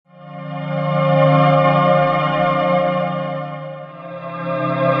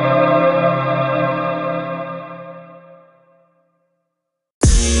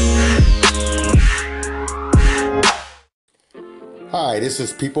this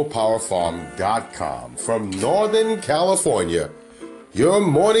is PeoplePowerFarm.com from Northern California, your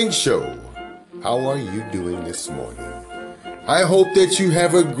morning show. How are you doing this morning? I hope that you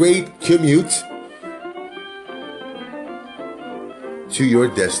have a great commute to your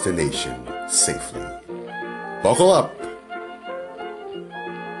destination safely. Buckle up.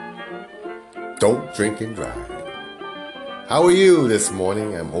 Don't drink and drive. How are you this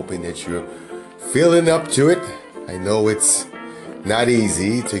morning? I'm hoping that you're feeling up to it. I know it's not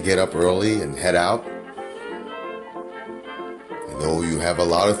easy to get up early and head out. I know you have a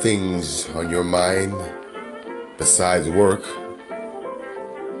lot of things on your mind besides work.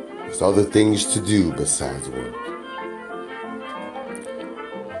 There's other things to do besides work.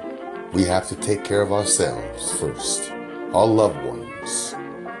 We have to take care of ourselves first, our loved ones.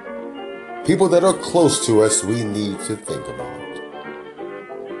 People that are close to us, we need to think about.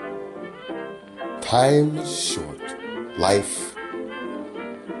 Time is short. Life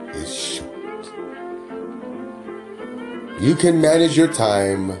is short. You can manage your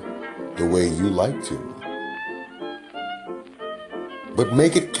time the way you like to, but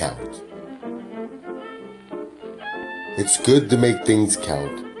make it count. It's good to make things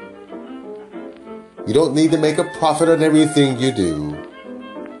count. You don't need to make a profit on everything you do.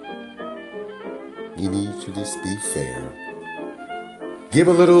 You need to just be fair. Give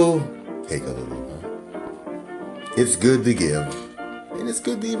a little, take a little. It's good to give, and it's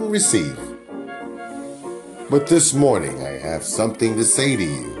good to even receive. But this morning, I have something to say to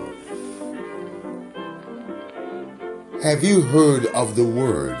you. Have you heard of the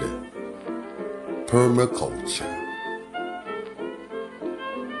word permaculture?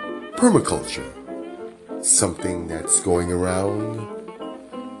 Permaculture, something that's going around.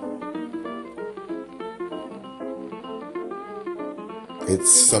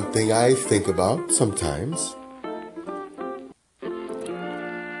 It's something I think about sometimes.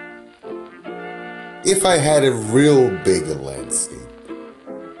 If I had a real big landscape,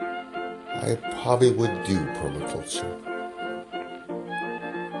 I probably would do permaculture.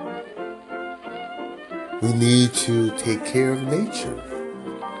 We need to take care of nature.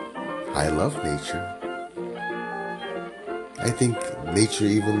 I love nature. I think nature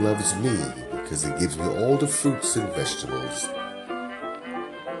even loves me because it gives me all the fruits and vegetables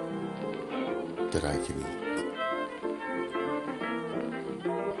that I can eat.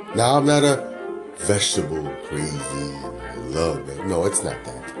 Now, I'm not a vegetable crazy and I love it. No, it's not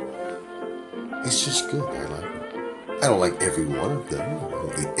that. It's just good. I like it. I don't like every one of them. I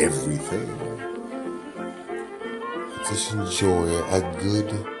don't eat everything. I just enjoy a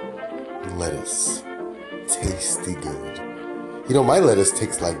good lettuce. Tasty good. You know, my lettuce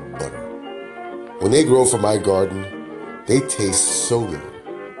tastes like butter. When they grow from my garden, they taste so good.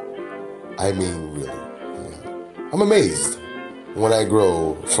 I mean, really. Yeah. I'm amazed when I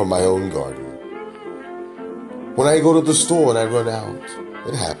grow from my own garden. When I go to the store and I run out,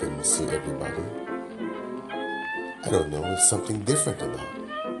 it happens to everybody. I don't know, it's something different about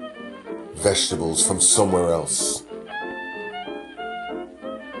vegetables from somewhere else.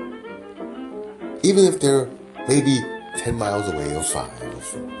 Even if they're maybe 10 miles away or 5 or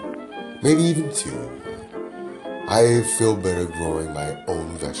 4, maybe even 2, I feel better growing my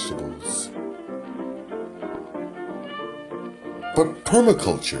own vegetables. But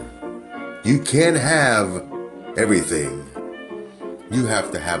permaculture, you can't have everything. You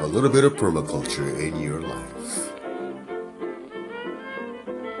have to have a little bit of permaculture in your life.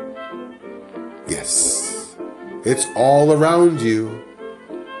 Yes, it's all around you.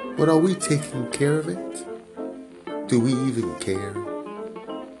 But are we taking care of it? Do we even care?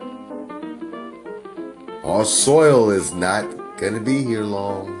 Our soil is not going to be here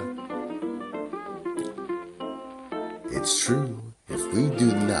long. It's true. If we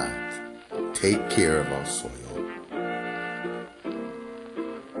do not take care of our soil,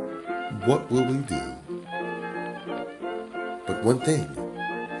 what will we do? But one thing,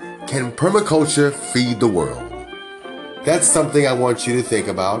 can permaculture feed the world? That's something I want you to think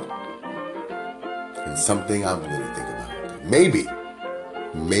about, and something I'm going to think about. Maybe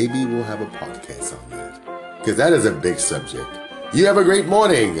we'll have a podcast on that, because that is a big subject. You have a great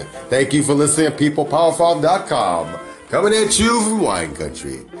morning. Thank you for listening to PeoplePowerFarm.com, coming at you from wine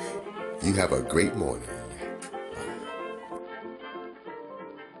country. You have a great morning.